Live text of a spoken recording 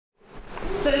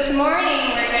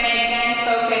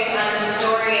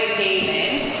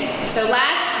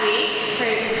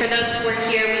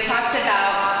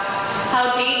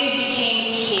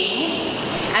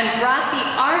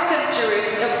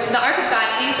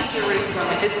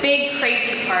this big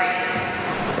crazy party.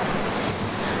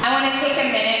 I want to take a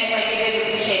minute, like we did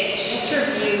with the kids, to just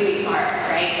review the ark,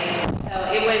 right? So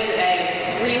it was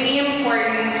a really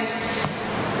important,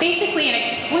 basically an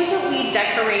exquisitely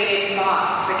decorated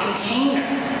box, a container,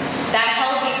 that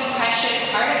held these precious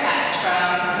artifacts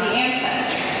from the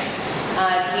ancestors,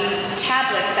 these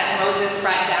tablets that Moses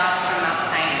brought down from Mount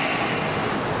Sinai.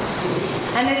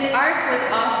 And this ark was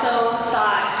also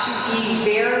thought to be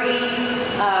very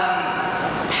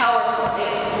powerful.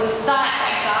 It was thought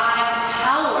that God's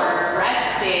power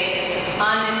rested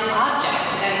on this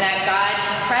object and that God's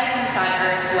presence on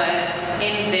earth was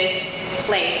in this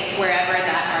place, wherever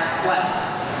that ark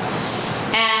was.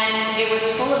 And it was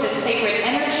full of this sacred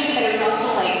energy, but it was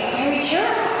also like very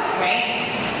terrifying, right?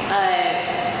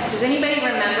 Does anybody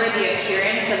remember the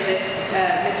appearance of this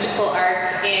mystical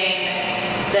ark in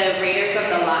the Raiders of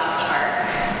the Lost Ark?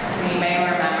 Anybody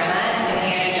remember that?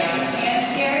 Indiana Jones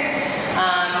fans here?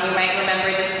 You might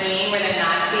remember the scene where the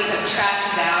Nazis have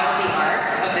tracked down the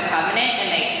Ark of the Covenant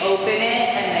and they open it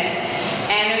and this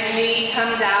energy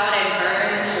comes out and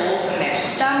burns holes in their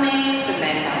stomachs and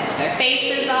then knocks their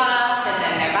faces off and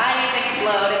then their bodies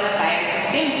explode and the fire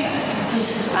consumes them.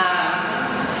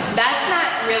 That's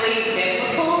not really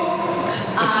biblical,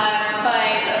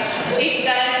 but it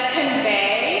does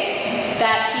convey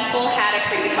that people had a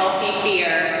pretty healthy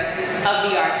fear of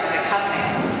the Ark of the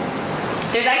Covenant.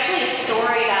 There's actually a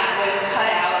story that was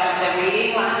cut out of the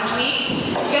reading last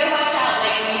week. You gotta watch out,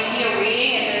 like when you see a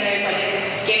reading and then there's like, it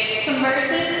skips some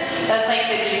verses, that's like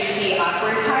the juicy,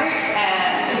 awkward part,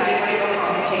 and you might want to go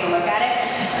home and take a look at it.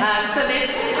 So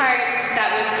this part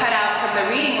that was cut out from the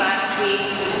reading last week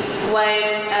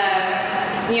was,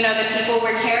 you know, the people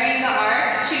were carrying the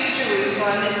Ark to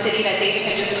Jerusalem, the city that David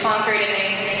had just conquered,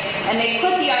 and they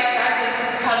put the Ark was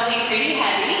probably pretty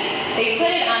heavy. They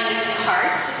put it on this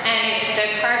cart, and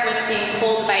the cart was being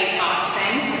pulled by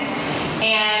oxen.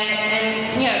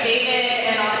 And you know, David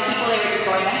and all the people, they were just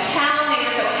going to town. They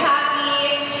were so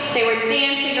happy. They were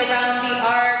dancing around the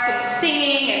Ark and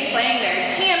singing and playing their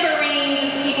tambourines,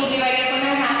 as people do, I guess, when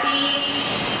they're happy.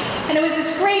 And it was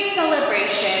this great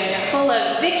celebration, full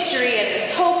of victory and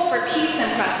this hope for peace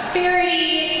and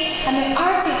prosperity. And the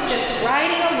Ark is just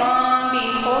riding along,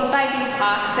 being pulled by these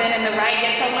oxen, and the ride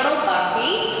gets a little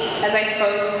bumpy, as I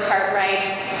suppose cart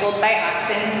rides pulled by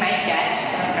oxen might get,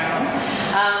 I don't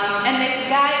know. And this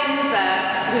guy,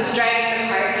 Uzzah, who's driving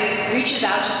the cart, he reaches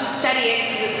out just to steady it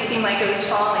because it seemed like it was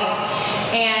falling.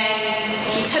 And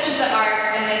he touches the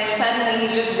Ark, and then suddenly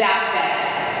he's just zapped dead.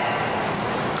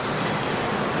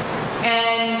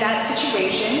 And that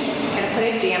situation kind of put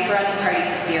a damper on the party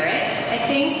spirit, I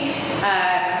think.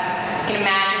 You can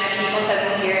imagine the people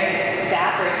suddenly hear a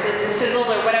zap or sizzle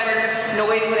or whatever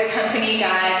noise would accompany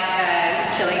God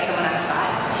killing someone on the spot.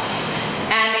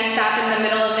 And they stop in the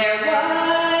middle of their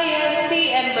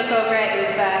YMC and look over at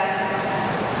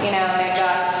Uzzah. You know, their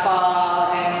jaws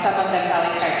fall, and some of them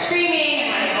probably start screaming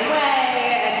and running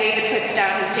away. And David puts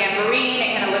down his tambourine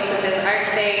and kind of looks at this ark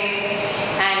thing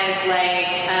and is like,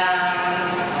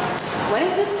 what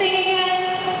is this thing again?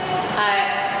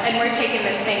 And we're taking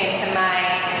this thing into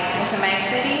my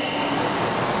city.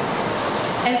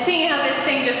 And seeing how this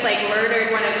thing just like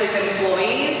murdered one of his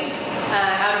employees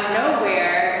out of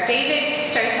nowhere, David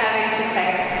starts having some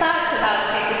second thoughts about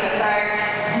taking this ark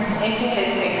into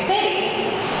his big city.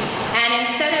 And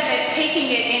instead of taking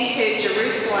it into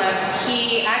Jerusalem,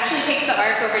 he actually takes the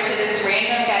ark over to this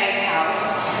random guy's house,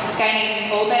 this guy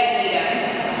named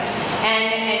Obed-Edom.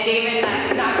 And David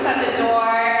knocks on the door,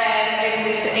 and in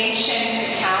this ancient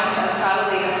account of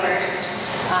probably the first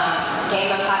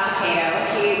game of hot potato,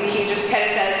 he just kind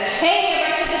of says, hey, I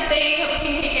brought you this thing, hope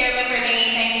you can take care of it for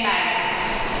me, thanks,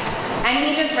 bye. And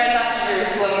he just runs off to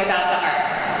Jerusalem without the ark.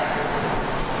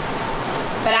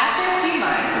 But after a few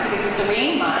months, I think it's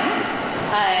 3 months,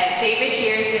 David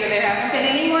hears, you know, there haven't been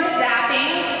any more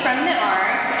zappings from the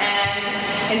ark, and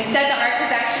instead the ark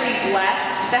has actually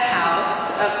blessed the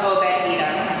house of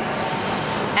Obed-Edom.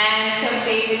 And so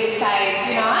David decides,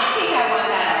 you know, I think I want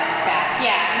that ark back.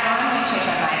 Yeah, no, I'm going to change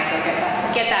my mind and go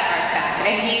get that ark back.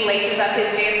 And he laces up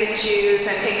his dancing shoes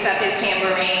and picks up his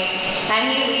tambourine, and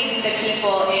he leads the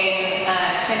people in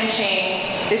finishing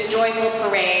this joyful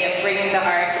parade of bringing the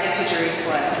ark into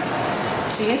Jerusalem.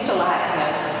 So you missed a lot in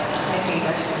those missing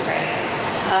verses, right?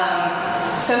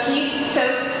 So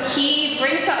he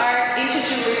brings the ark into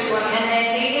Jerusalem, and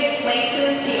then David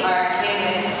places the ark in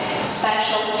this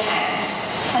special tent.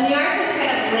 And the ark has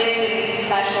kind of lived in these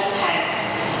special tents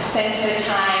since the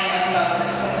time of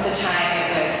Moses, since the time it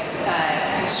was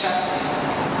constructed.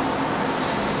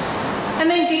 And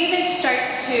then David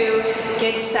starts to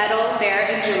get settled there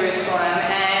in Jerusalem,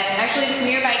 and Actually, this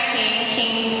nearby king,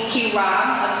 King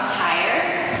Hiram of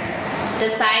Tyre,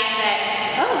 decides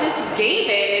that, oh, this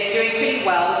David is doing pretty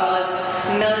well with all his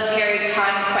military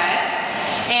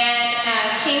conquests, and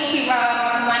King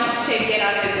Hiram wants to get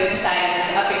on the good side of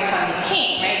this up-and-coming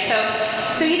king, right?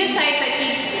 So he decides that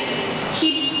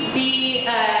he'd be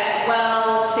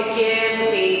well to give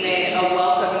David a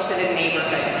welcome to the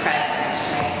neighborhood present,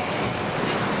 right?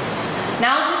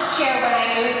 Now I'll just share when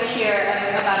I moved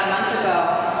here about a month ago,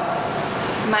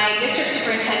 my district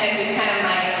superintendent, who's kind of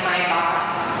my boss,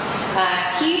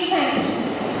 he sent,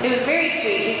 it was very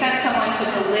sweet, he sent someone to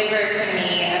deliver to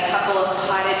me a couple of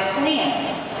potted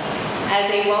plants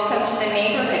as a welcome to the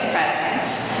neighborhood present,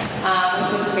 which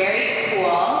was very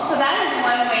cool. So that is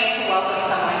one way to welcome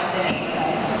someone to the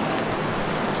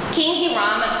neighborhood. King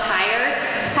Hiram of Tyre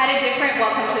had a different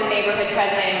welcome to the neighborhood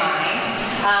present in mind.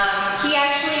 He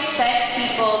actually sent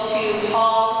people to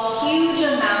haul huge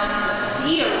amounts of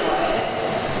cedar wood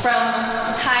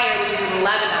from Tyre, which is in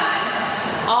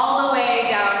Lebanon, all the way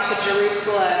down to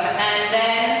Jerusalem, and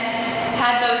then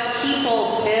had those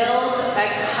people build a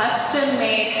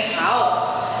custom-made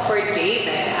house for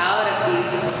David out of these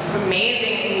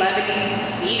amazing Lebanese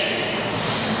cedars.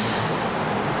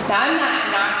 Now, I'm not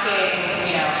knocking,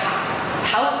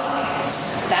 house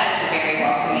plants. That is a very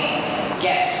welcoming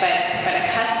gift, but a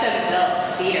custom-built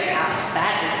cedar house,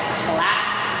 that is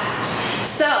classic.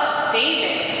 So,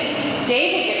 David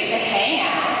gets to hang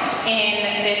out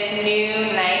in this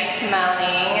new,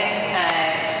 nice-smelling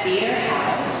cedar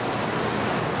house.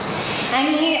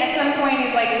 And he, at some point,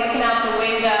 he's like looking out the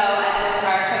window at this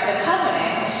Ark of the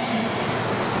Covenant,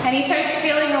 and he starts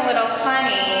feeling a little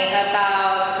funny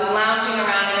about lounging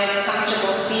around in his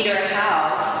comfortable cedar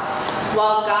house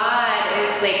while God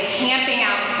is like camping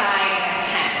outside in a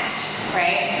tent,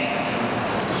 right?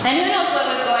 And who knows what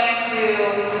was going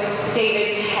through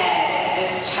David's head at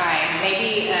this time.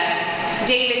 Maybe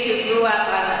David, who grew up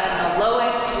on the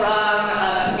lowest rung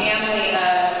of a family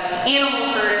of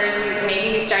animal herders,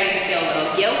 maybe he's starting to feel a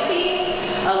little guilty,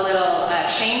 a little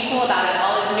shameful about it,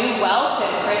 all his new wealth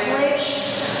and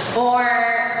privilege, or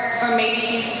maybe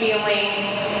he's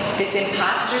feeling this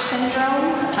imposter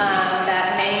syndrome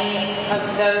that many of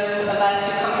those of us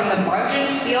who come from the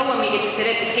margins feel when we get to sit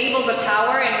at the tables of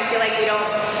power and we feel like we don't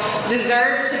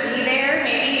deserve to be there.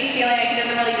 Maybe he's feeling like he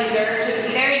doesn't really deserve to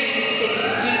be there and he needs to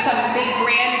do some big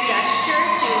grand gesture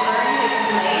to earn his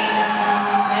place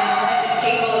at the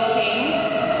table of kings.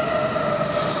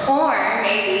 Or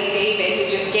maybe David, who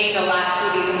just gained a lot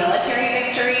through these military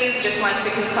victories, just wants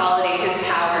to consolidate his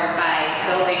power by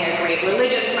building a great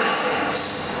religious monument.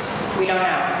 We don't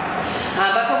know.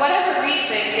 But for whatever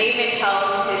reason, David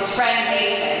tells his friend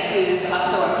Nathan, who's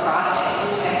also a prophet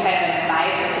and kind of an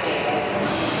advisor to David,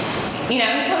 he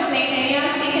tells Nathan,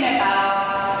 I'm thinking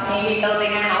about maybe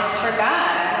building a house for God.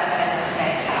 I want to live in this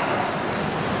nice house.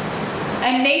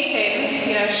 And Nathan,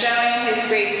 showing his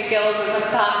great skills as a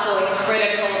thoughtful and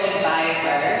critical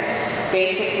advisor,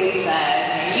 basically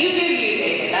says, you do you,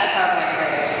 David. That sounds like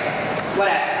great.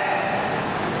 Whatever.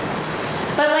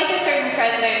 But like a certain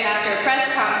president after a press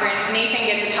conference, Nathan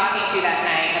gets a talking to that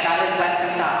night about his less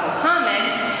than thoughtful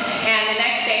comments, and the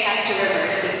next day has to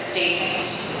reverse his statement.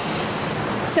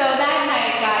 So that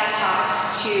night, God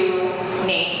talks to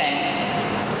Nathan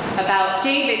about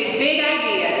David's big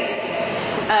ideas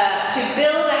to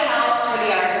build a house for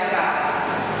the Ark of God.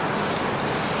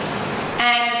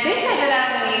 And this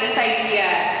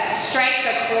idea strikes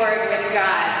a chord with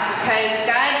God, because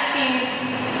God seems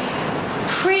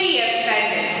pretty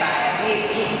offended by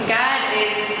it. God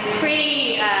is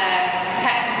pretty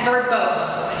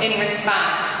verbose in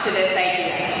response to this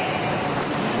idea.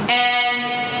 And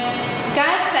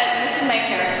God says, and this is my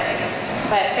paraphrase,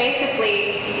 but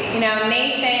basically,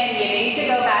 Nathan, you need to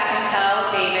go back and tell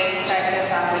David, start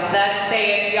this off with, thus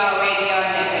saith Yahweh the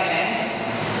Omnipotent.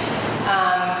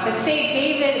 But say,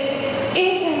 David,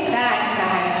 isn't that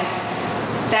nice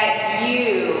that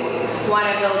you want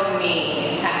to build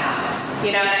me a house?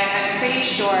 And I'm pretty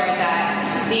sure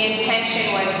that the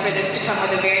intention was for this to come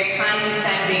with a very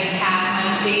condescending pat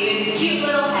on David's cute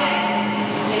little head.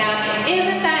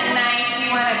 Isn't that nice? You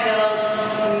want to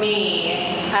build me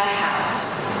a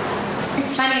house.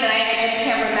 It's funny that I just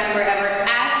can't remember ever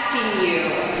asking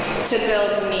you to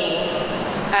build me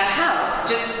a house.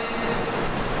 Just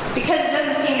because it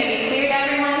doesn't seem to be clear to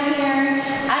everyone here,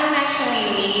 I don't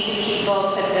actually need people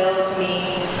to build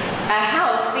me a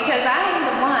house because I'm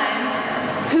the one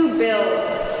who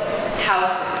builds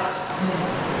houses.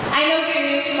 I know your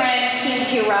new friend, King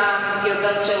Hiram,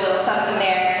 built you a little something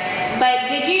there, but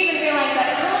did you even realize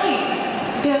that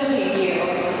building you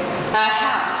a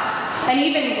house, an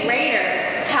even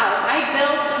greater house? I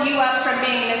built you up from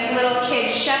being this little kid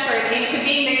shepherd into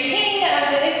being the king of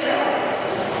the Israelites.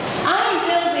 I'm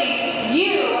building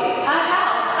you a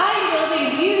house. I'm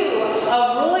building you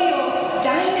a royal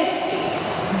dynasty.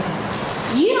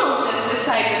 You don't just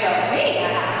decide to build me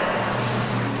a house.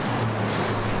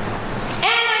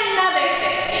 And another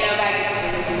thing, God gets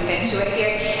really deep into it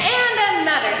here. And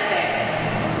another thing.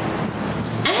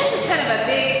 And this is kind of a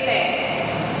big thing.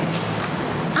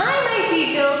 I might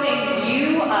be building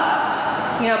you up,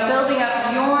 building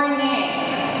up your name.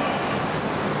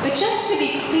 But just to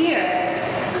be clear,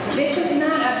 this is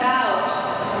not about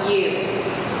you.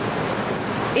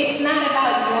 It's not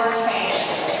about your fame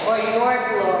or your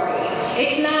glory.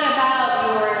 It's not about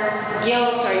your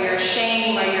guilt or your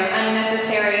shame or your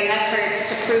unnecessary efforts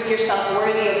to prove yourself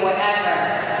worthy of whatever.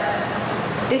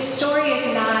 This story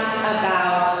is not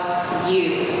about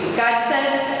you. God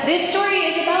says, this story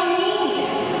is about me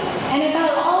and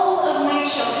about all of my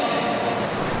children.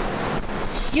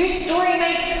 Your story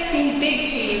might seem big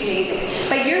to you, David,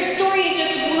 but your story is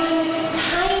just one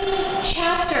tiny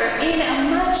chapter in a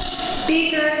much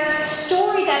bigger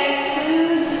story that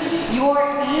includes your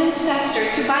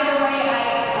ancestors, who, by the way,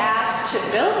 I asked to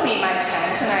build me my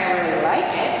tent, and I really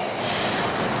like it.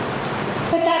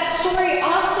 But that story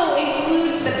also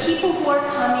includes the people who are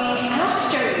coming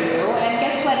after you, and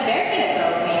guess what? They're going to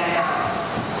build me a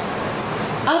house.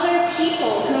 Other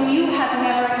people whom you have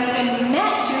never even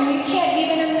met, whom you can't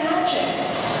even imagine,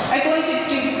 are going to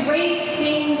do great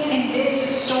things in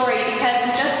this story,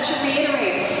 because, just to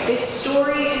reiterate, this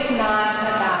story is not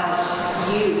about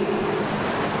you.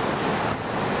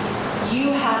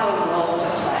 You have a role to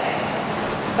play,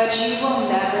 but you will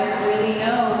never really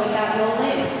know what that role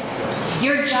is.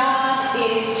 Your job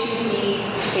is to be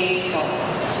faithful,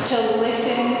 to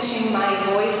listen to my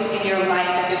voice in your life,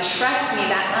 and to trust me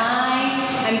that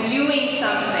I am doing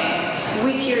something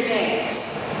with your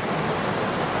days.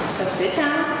 So sit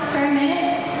down for a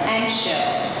minute and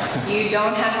chill. You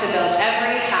don't have to build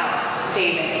every house,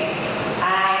 David.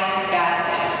 I got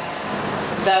this.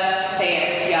 Thus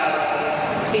saith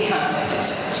Yahweh, the omnipotent.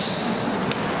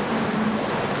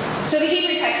 So the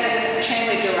Hebrew text doesn't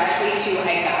translate directly to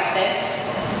I got this.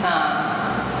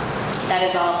 That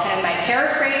is all kind of my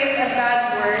paraphrase of God's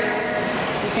words.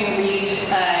 You can read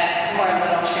more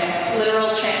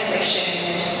literal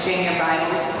translation in your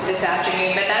Bibles this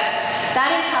afternoon, but that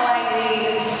is how I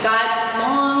read God's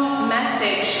long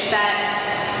message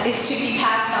that is to be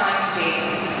passed on to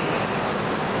David.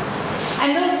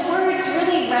 And those words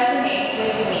really resonate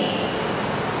with me.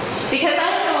 Because I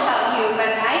don't know about you,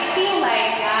 but I feel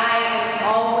like I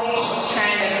am always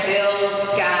trying to build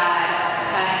God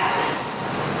a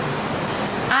house.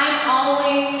 I'm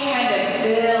always trying to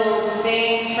build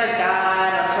things for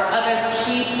God or for other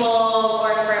people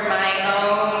or for my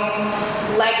own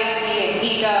legacy and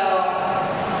ego.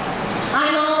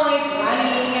 I'm always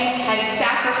running and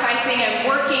sacrificing and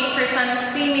working for some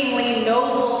seemingly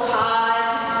noble cause.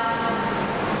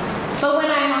 But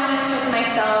when I'm honest with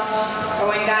myself, or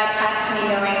when God pats me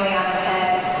knowingly on the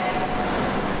head,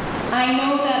 I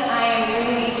know that I am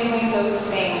really doing those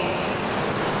things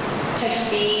to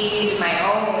feed my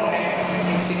own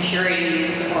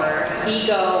insecurities or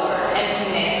ego or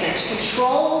emptiness, or to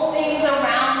control things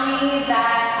around me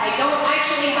that I don't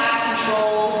actually have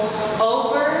control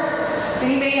over. Does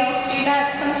anybody else do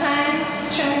that sometimes?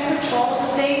 Trying to control the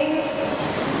things?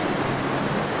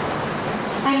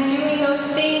 I'm doing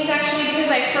those things actually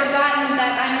because I've forgotten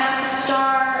that I'm not the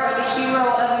star or the hero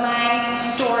of my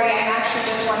story. I'm actually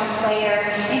just one player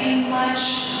in a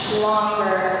much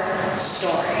longer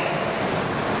story.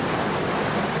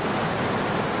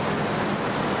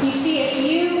 You see, if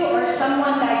you or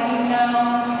someone that you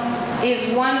know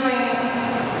is wondering,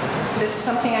 this is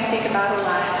something I think about a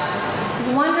lot, is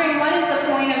wondering what is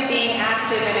the point of being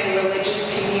active in a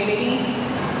religious community?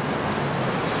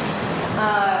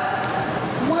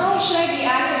 Why should I be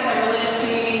active in a religious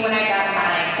community when I got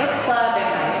my book club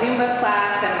and my Zumba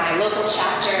class and my local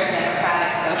chapter of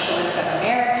Democratic Socialists of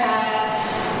America?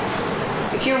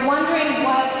 If you're wondering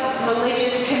what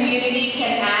religious community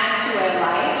can add to a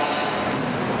life,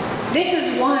 this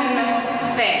is one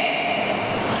thing.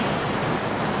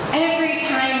 Every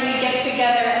time we get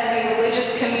together as a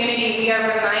religious community, we are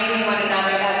reminding one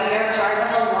another that we are part of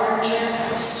a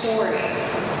larger story.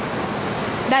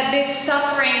 That this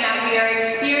suffering that we are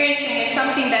experiencing is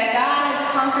something that God has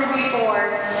conquered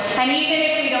before. And even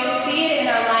if we don't see it in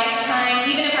our lifetime,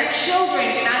 even if our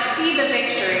children do not see the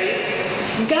victory,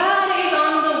 God is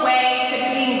on the way to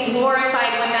being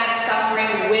glorified when that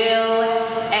suffering will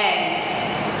end.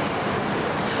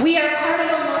 We are part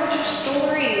of a larger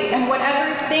story, and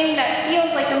whatever thing that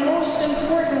feels like the most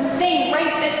important thing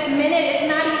right this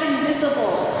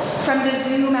from the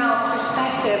zoom-out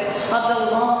perspective of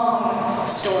the long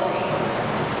story.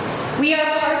 We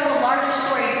are part of a larger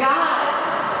story,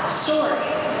 God's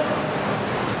story.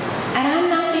 And I'm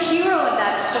not the hero of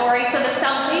that story, so the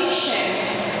salvation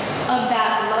of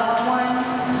that loved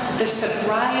one, the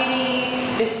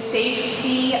sobriety, the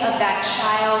safety of that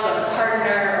child or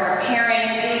partner or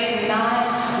parent is not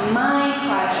my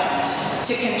project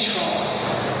to control.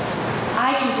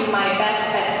 I can do my best,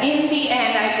 but in the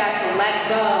end, I've got to let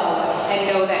go and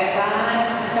know that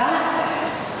God's got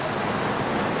this.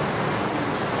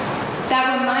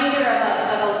 That reminder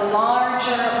of a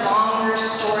larger, longer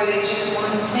story is just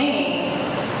one thing.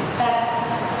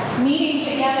 That meeting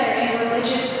together in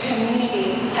religious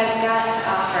community has got to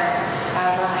offer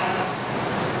our lives.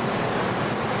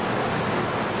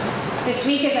 This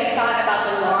week, as I thought about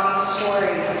the long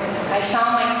story, I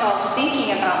found myself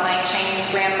thinking about my Chinese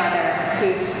grandmother,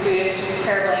 whose Buddhist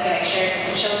prayer blanket I shared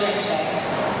with the children today.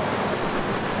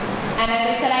 And as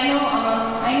I said, I know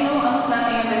almost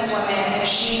nothing of this woman, and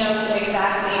she knows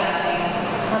exactly nothing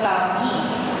about me.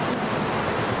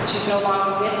 She's no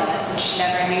longer with us, and she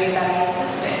never knew that I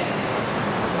existed.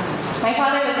 My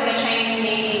father was in the Chinese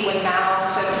Navy when Mao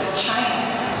took China,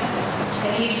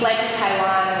 and he fled to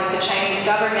Taiwan with the Chinese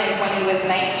government when he was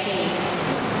 19.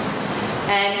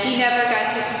 And he never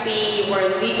got to see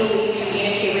or legally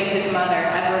communicate with his mother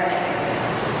ever again.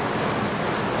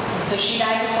 So she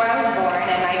died before I was born,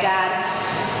 and my dad,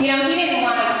 he didn't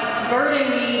want to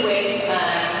burden me with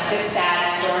the sad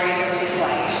stories of his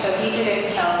life, so he didn't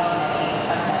tell me any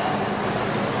of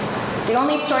them. The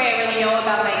only story I really know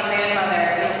about my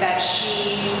grandmother is that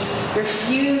she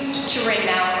refused to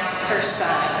renounce her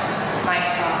son, my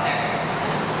father,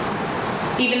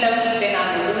 even though he'd been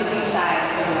on the losing side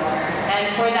of the war. And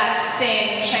for that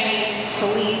sin, Chinese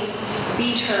police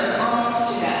beat her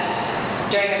almost to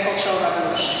death during the Cultural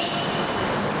Revolution.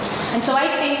 And so I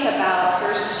think about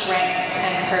her strength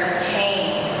and her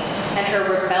pain and her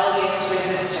rebellious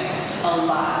resistance a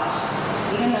lot,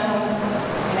 even though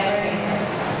I never knew her.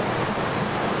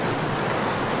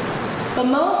 But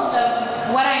most of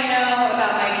what I know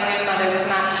about my grandmother was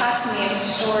not taught to me in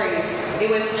stories. It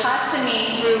was taught to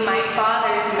me through my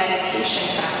father's meditation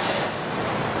practice.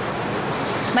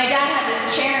 My dad had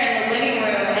this chair in the living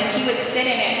room, and he would sit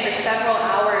in it for several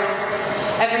hours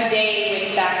every day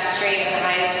with back straight and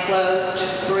eyes closed,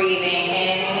 just breathing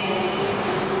in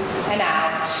and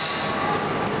out,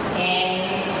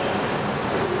 in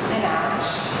and out,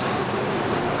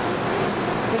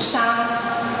 which sounds,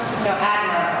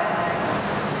 admirable,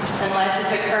 unless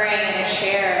it's occurring in a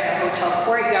chair in a hotel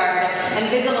courtyard and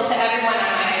visible to everyone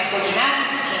on my high school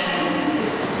gymnastics team.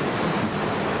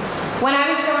 When I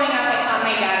was growing up, I thought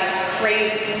my dad was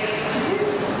crazy.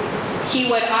 He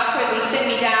would awkwardly sit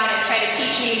me down and try to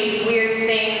teach me these weird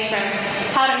things, from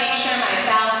how to make sure my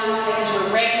bowel movements were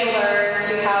regular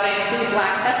to how to include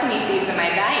black sesame seeds in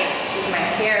my diet to keep my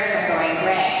hair from going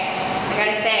gray. I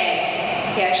gotta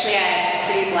say, he actually had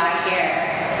pretty black hair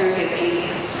through his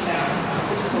 80s, so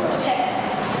just a little tip.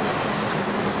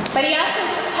 But he also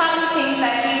taught me things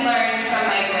that he learned from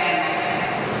my grandmother.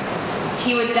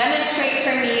 He would demonstrate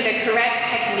for me the correct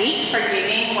technique for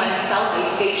giving oneself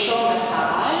a facial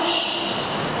massage.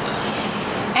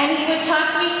 And he would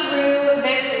talk me through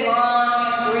this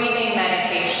long breathing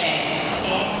meditation,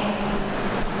 in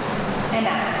and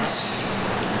out.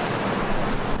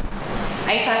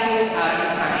 I thought he was out of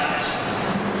his mind.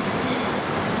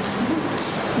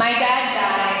 My dad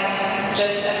died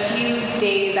just a few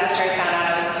days after I found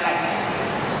out I was pregnant.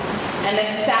 And the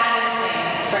saddest thing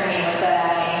for me was that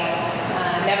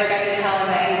I never got to tell him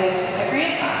that he was a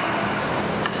grandpa.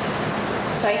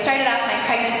 So I started off my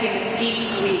pregnancy in this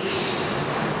deep grief.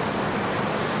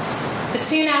 But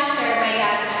soon after my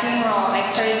dad's funeral, I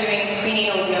started doing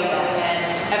prenatal yoga,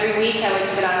 and every week I would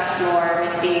sit on the floor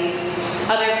with these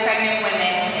other pregnant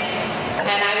women,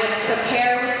 and I would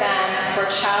prepare with them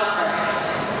for childbirth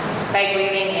by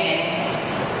breathing in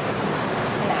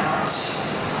and out.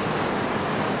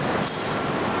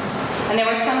 And there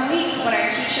were some weeks when our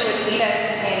teacher would lead us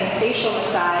in facial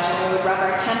massage, and we would rub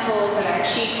our temples and our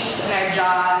cheeks and our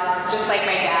jaws, just like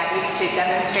my dad used to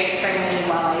demonstrate for me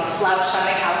while I slouched on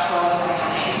the couch rolling my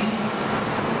eyes.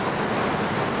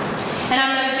 And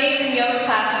on those days in yoga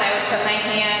class when I would put my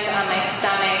hand on my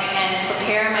stomach and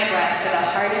prepare my breath for the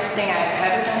hardest thing I've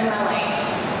ever done in my life,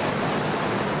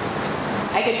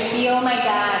 I could feel my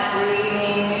dad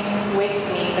breathing with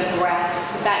me the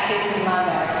breaths that his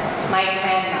mother, my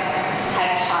grandmother,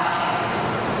 had taught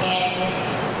him, in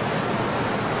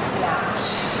and out.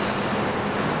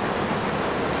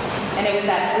 And it was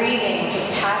that breathing which was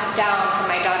passed down from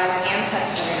my daughter's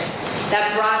ancestors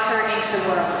that brought her into the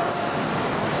world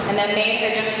and that made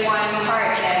her just one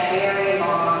part in a very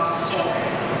long story.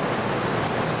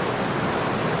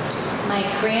 My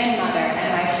grandmother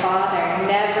and my father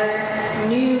never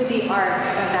knew the arc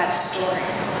of that story.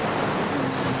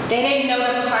 They didn't know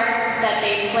the part that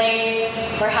they played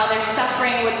or how their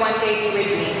suffering would one day be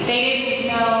redeemed. They didn't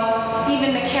know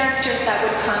even the characters that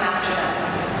would come after them.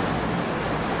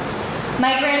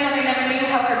 My grandmother never knew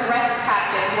how her breath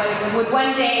practice would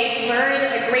one day birth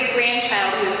a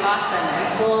great-grandchild who was awesome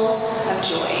and full of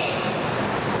joy.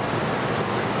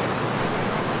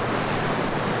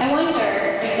 I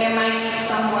wonder if there might be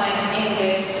someone in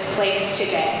this place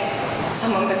today,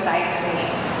 someone besides me,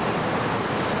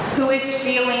 who is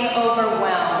feeling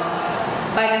overwhelmed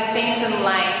by the things in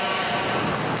life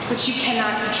which you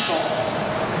cannot control.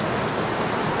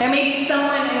 There may be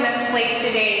someone in this place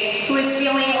today who is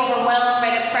feeling overwhelmed by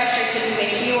the pressure to be the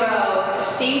hero, the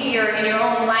savior in your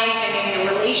own life and in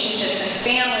your relationships and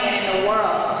family and in the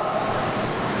world.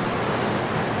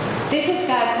 This is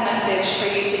God's message for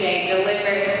you today,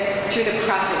 delivered through the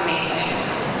prophet Nathan.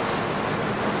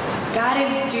 God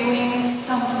is doing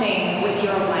something with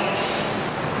your life.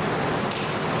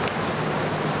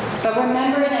 But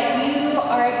remember that you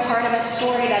are a part of a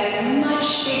story that is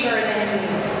much bigger than you.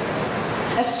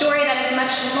 A story that is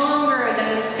much longer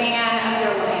than the span of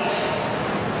your life.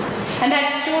 And that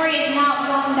story is not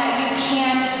one that you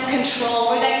can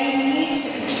control or that you need to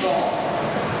control.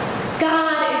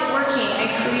 God is working and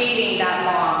creating that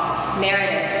long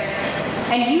narrative.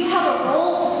 And you have a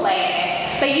role to play in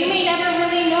it, but you may never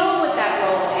really know what that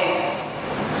role is.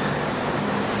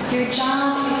 Your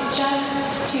job is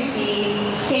just to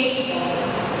be faithful.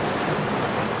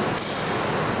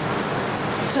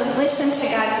 To listen to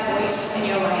God's voice in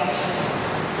your life.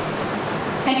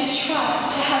 And to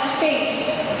trust, to have faith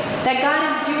that God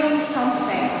is doing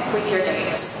something with your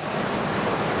days.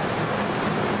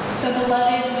 So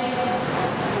beloveds,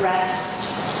 rest,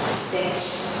 sit,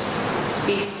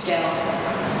 be still,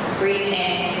 breathe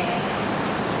in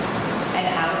and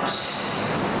out.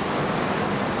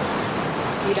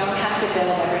 You don't have to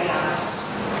build every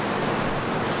house.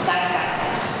 God's got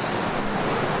this.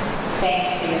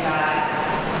 Thanks be to God.